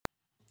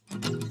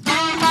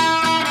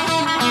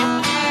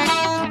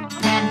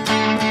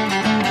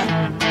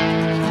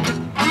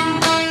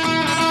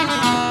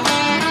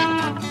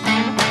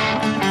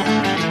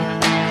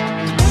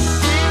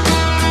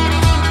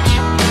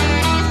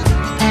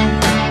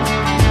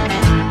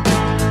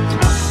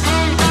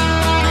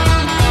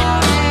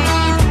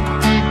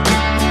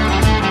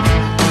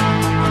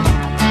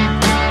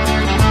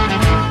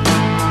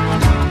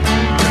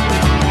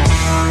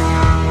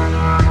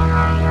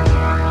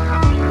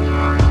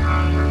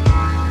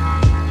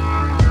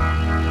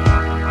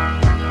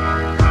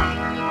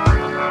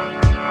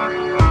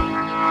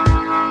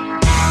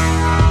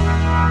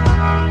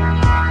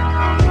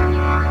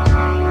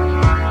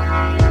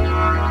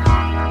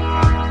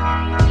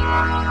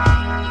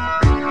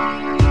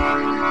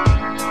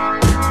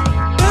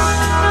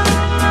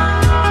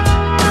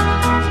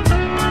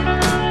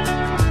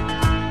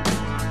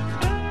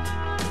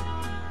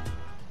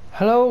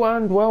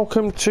and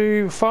welcome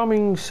to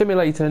Farming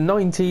Simulator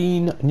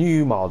 19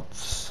 new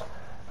mods.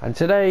 And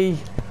today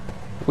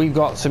we've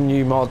got some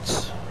new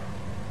mods,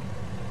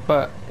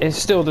 but it's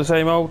still the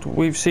same old.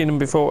 We've seen them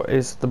before.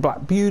 It's the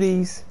Black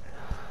Beauties,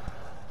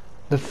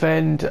 the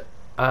Fendt,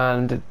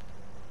 and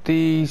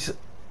these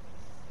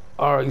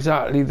are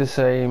exactly the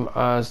same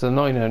as the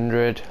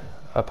 900,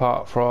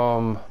 apart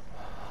from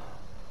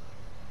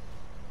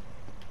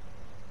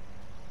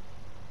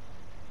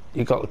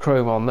you got the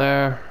chrome on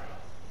there,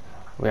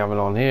 we have it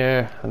on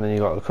here, and then you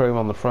got the chrome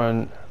on the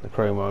front, the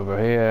chrome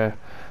over here.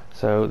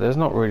 So there's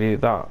not really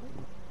that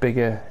big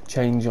a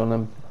change on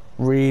them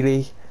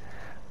really,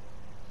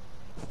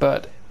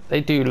 but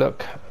they do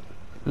look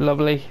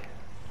lovely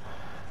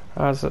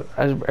as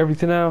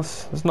everything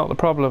else. It's not the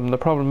problem. The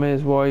problem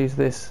is, why is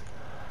this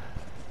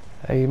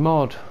a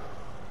mod?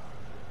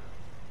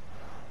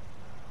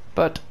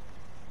 But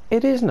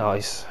it is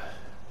nice.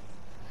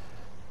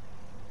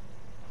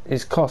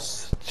 It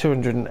costs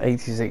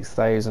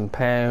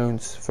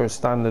 £286,000 for a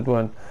standard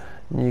one,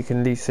 and you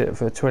can lease it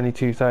for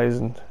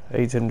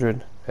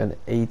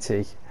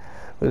 22,880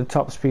 with a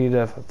top speed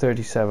of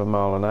 37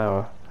 miles an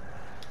hour.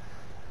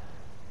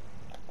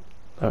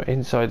 Now,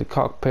 inside the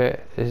cockpit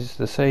is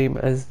the same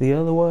as the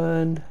other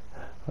one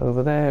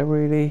over there.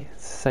 Really,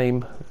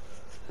 same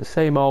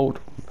old.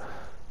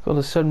 Got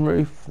a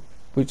sunroof,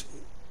 which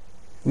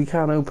we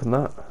can't open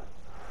that.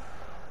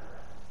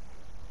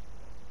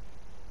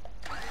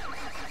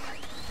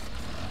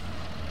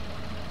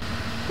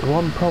 The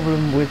one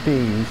problem with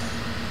these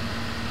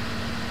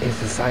is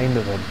the sound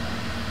of them.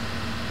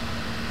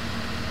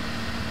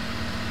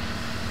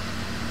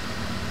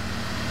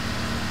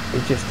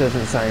 It just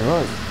doesn't sound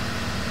right.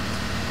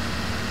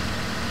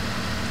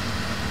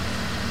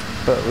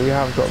 But we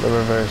have got the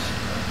reverse.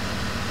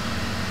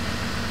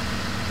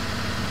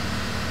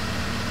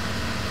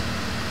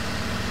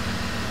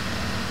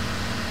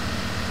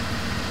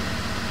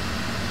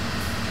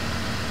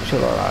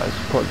 Shit like that is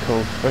quite cool,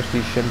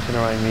 especially shunting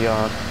around the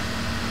yard.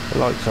 The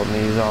lights on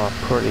these are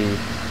pretty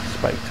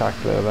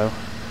spectacular though.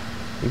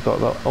 You've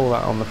got all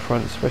that on the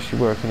front, especially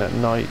working at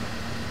night.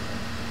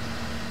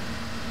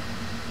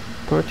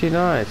 Pretty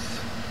nice.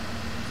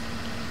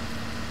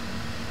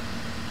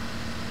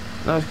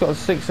 Now it's got a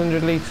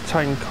 600 litre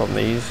tank on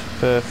these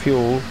for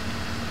fuel,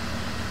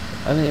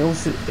 and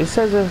it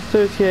says a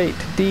 38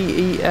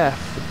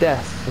 DEF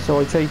death, so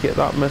I take it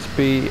that must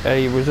be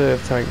a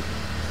reserve tank.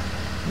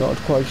 Not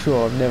quite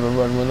sure, I've never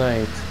run one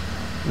out.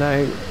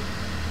 Now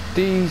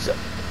these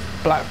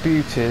Black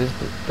Beauties,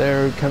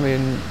 they're coming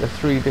in the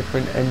 3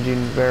 different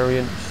engine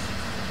variants.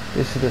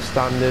 This is the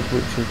standard,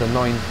 which is the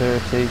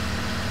 930,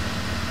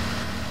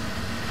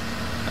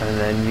 and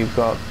then you've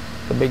got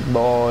the big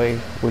boy,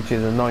 which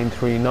is a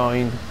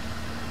 939,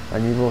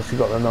 and you've also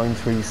got the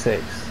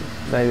 936.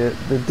 Now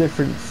the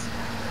difference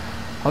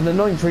on the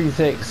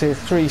 936 is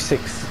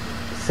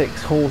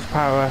 366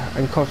 horsepower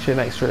and costs you an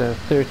extra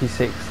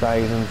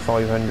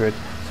 36,500.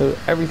 So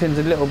everything's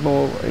a little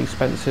more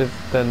expensive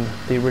than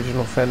the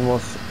original Fendt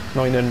was.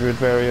 900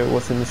 vario,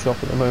 what's in the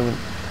shop at the moment.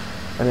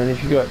 And then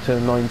if you go up to the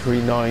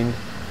 939,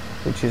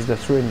 which is the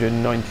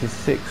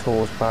 396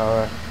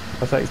 horsepower,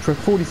 that's extra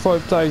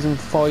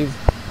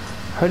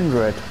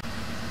 45,500.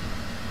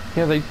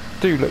 Yeah, they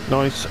do look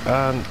nice,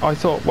 and I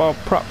thought, well,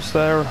 perhaps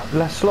they're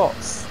less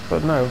slots,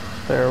 but no,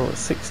 they're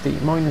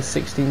minus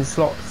 16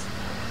 slots.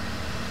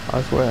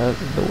 That's where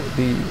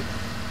the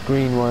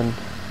green one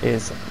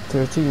is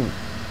 13,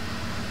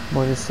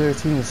 minus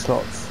 13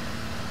 slots.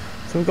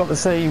 So we've got the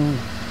same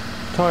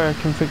tyre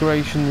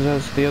configurations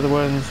as the other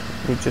ones,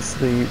 with just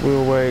the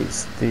wheel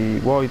weights, the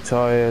wide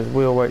tyres,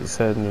 wheel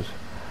weights and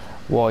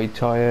wide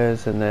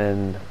tyres, and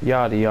then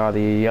yada yada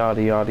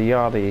yada yada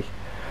yada.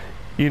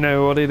 You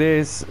know what it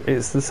is,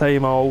 it's the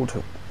same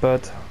old,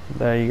 but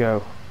there you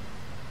go.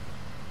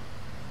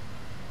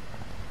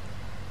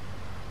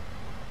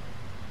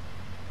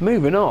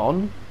 Moving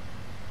on,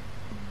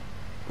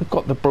 we've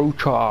got the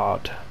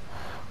Brochard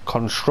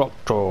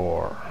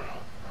constructor.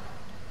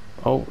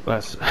 Oh,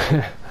 that's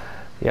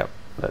yep,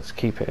 let's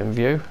keep it in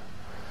view.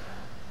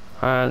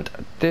 And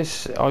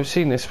this, I've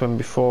seen this one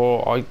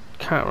before. I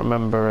can't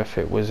remember if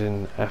it was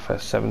in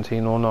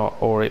FS17 or not,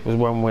 or it was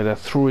one with a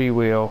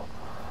 3-wheel,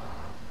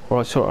 or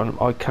I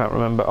can't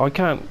remember. I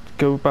can't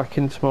go back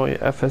into my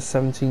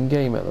FS17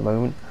 game at the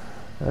moment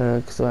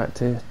because I had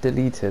to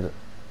delete it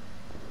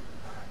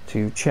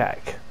to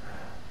check.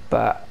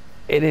 But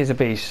it is a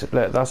beast.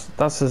 Look,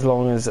 that's as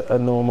long as a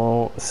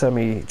normal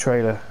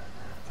semi-trailer.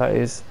 That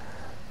is.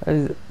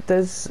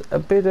 There's a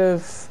bit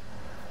of,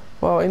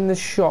 well, in the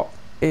shop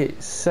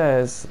it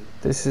says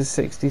this is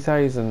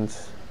 60,000,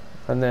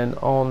 and then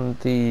on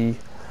the,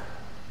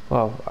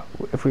 well,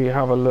 if we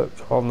have a look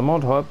on the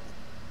mod hub,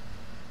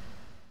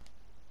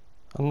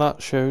 and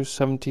that shows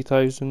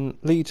 70,000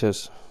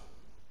 litres.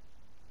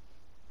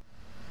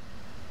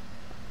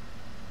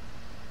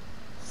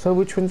 So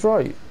which one's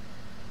right?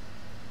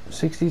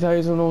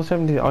 60,000 or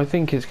 70? I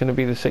think it's going to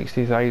be the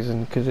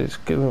 60,000, because it's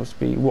going to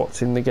be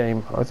what's in the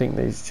game. I think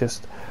there's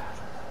just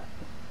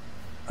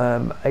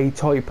a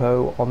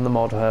typo on the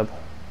mod hub.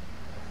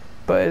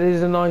 but it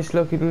is a nice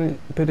looking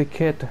bit of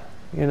kit,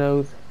 you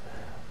know.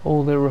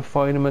 All the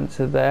refinements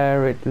are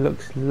there, it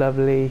looks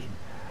lovely.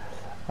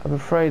 I'm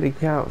afraid I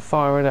can't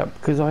fire it up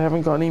because I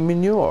haven't got any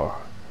manure,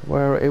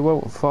 where it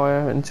won't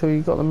fire until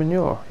you got the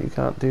manure. You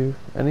can't do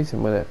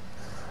anything with it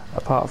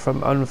apart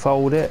from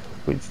unfold it,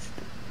 which,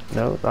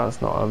 no,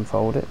 that's not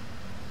unfold it.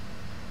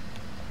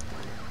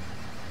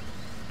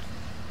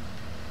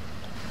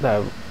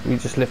 No, you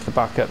just lift the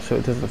back up so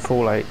it doesn't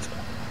fall out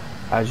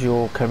as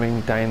you're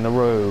coming down the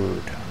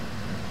road.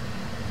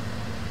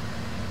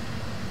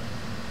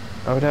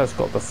 Oh, it has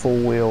got the full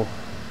wheel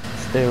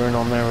steering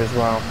on there as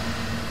well,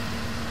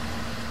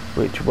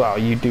 which, well,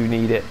 you do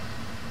need it.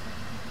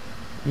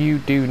 You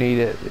do need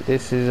it.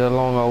 This is a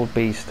long old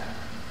beast.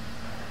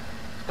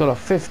 It's got a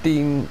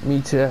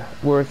 15-meter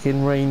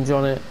working range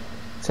on it.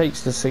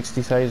 Takes to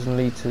 60,000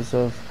 litres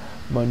of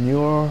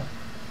manure.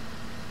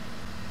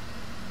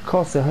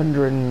 Costs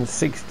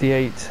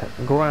 168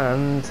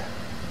 grand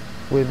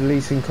with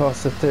leasing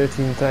costs of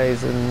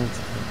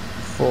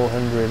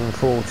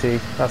 13,440.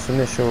 That's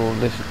initial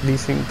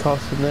leasing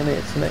cost, and then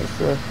it's an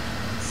extra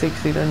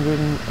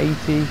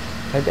 1,680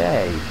 a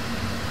day.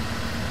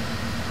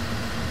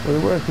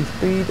 With a working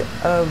speed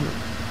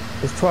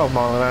it's 12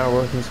 mile an hour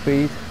working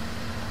speed,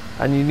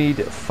 and you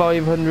need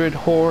 500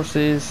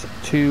 horses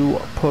to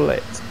pull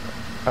it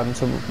and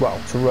to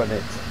run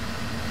it.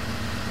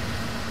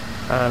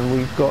 And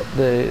we've got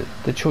the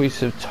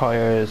choice of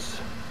tyres.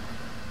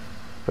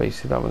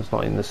 Basically that one's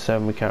not in the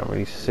sun, we can't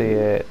really see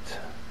it.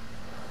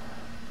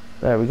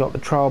 There we got the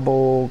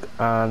Trelleborg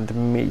and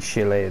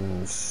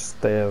Michelins.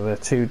 They're the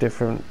two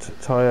different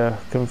tyre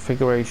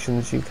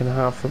configurations you can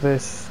have for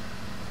this.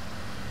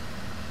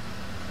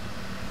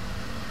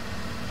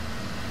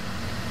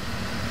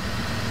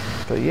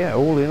 But yeah,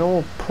 all in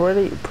all,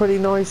 pretty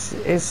nice.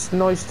 It's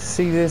nice to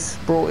see this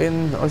brought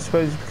in, I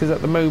suppose, because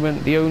at the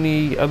moment the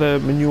only other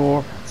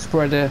manure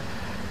spreader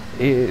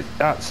is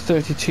that's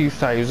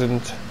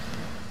 32,000.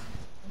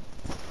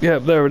 Yeah,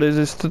 there it is.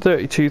 It's the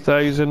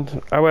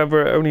 32,000.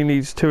 However, it only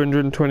needs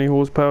 220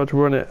 horsepower to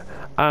run it,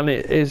 and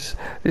it is.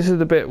 This is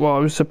the bit what I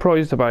was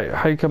surprised about.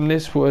 How come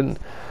this one,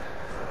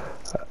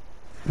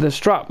 the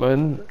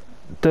Stratman,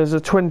 does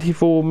a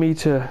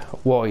 24-meter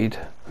wide,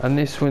 and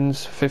this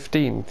one's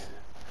 15.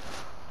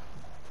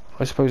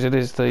 I suppose it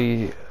is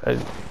the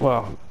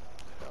well,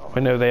 I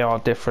know they are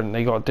different.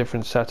 They got a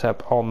different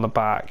setup on the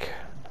back,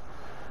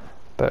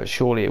 but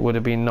surely it would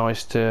have been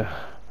nice to.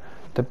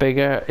 The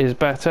bigger is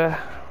better.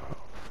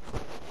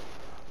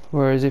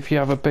 Whereas if you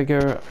have a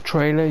bigger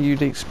trailer,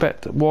 you'd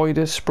expect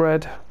wider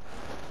spread,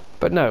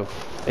 but no,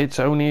 it's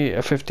only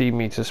a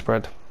 15-meter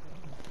spread.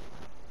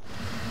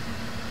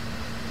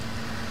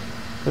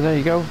 But there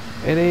you go.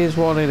 It is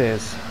what it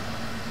is.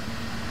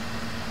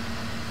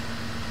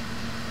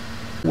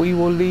 We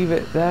will leave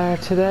it there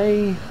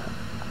today,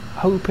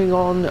 hoping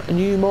on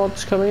new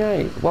mods coming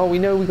out. Well, we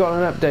know we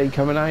got an update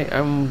coming out,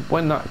 and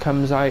when that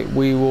comes out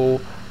we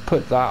will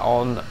put that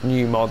on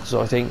new mods,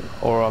 I think,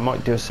 or I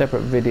might do a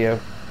separate video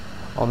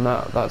on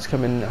that. That's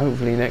coming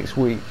hopefully next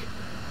week,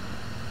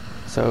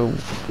 so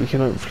we can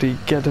hopefully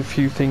get a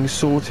few things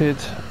sorted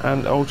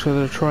and alter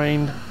the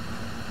train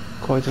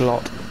quite a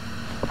lot.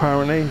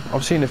 Apparently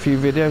I've seen a few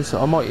videos,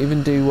 so I might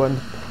even do one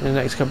in the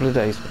next couple of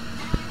days.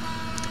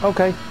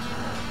 Okay,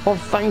 well,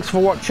 thanks for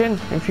watching.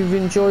 If you've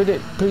enjoyed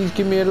it, please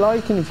give me a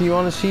like, and if you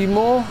want to see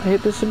more,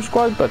 hit the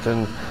subscribe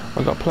button.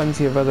 I've got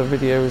plenty of other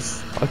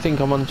videos. I think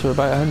I'm on to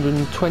about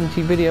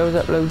 120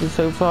 videos uploaded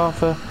so far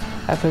for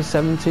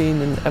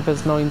FS17 and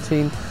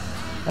FS19,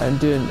 and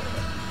doing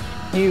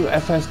new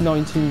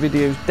FS19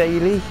 videos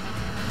daily.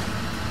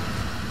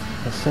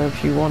 So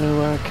if you want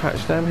to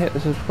catch them, hit the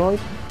subscribe.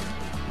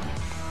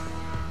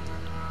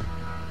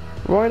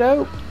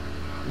 Righto,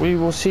 we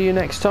will see you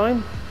next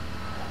time.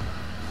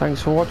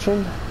 Thanks for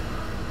watching.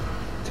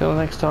 Till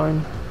next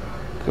time,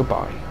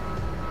 goodbye.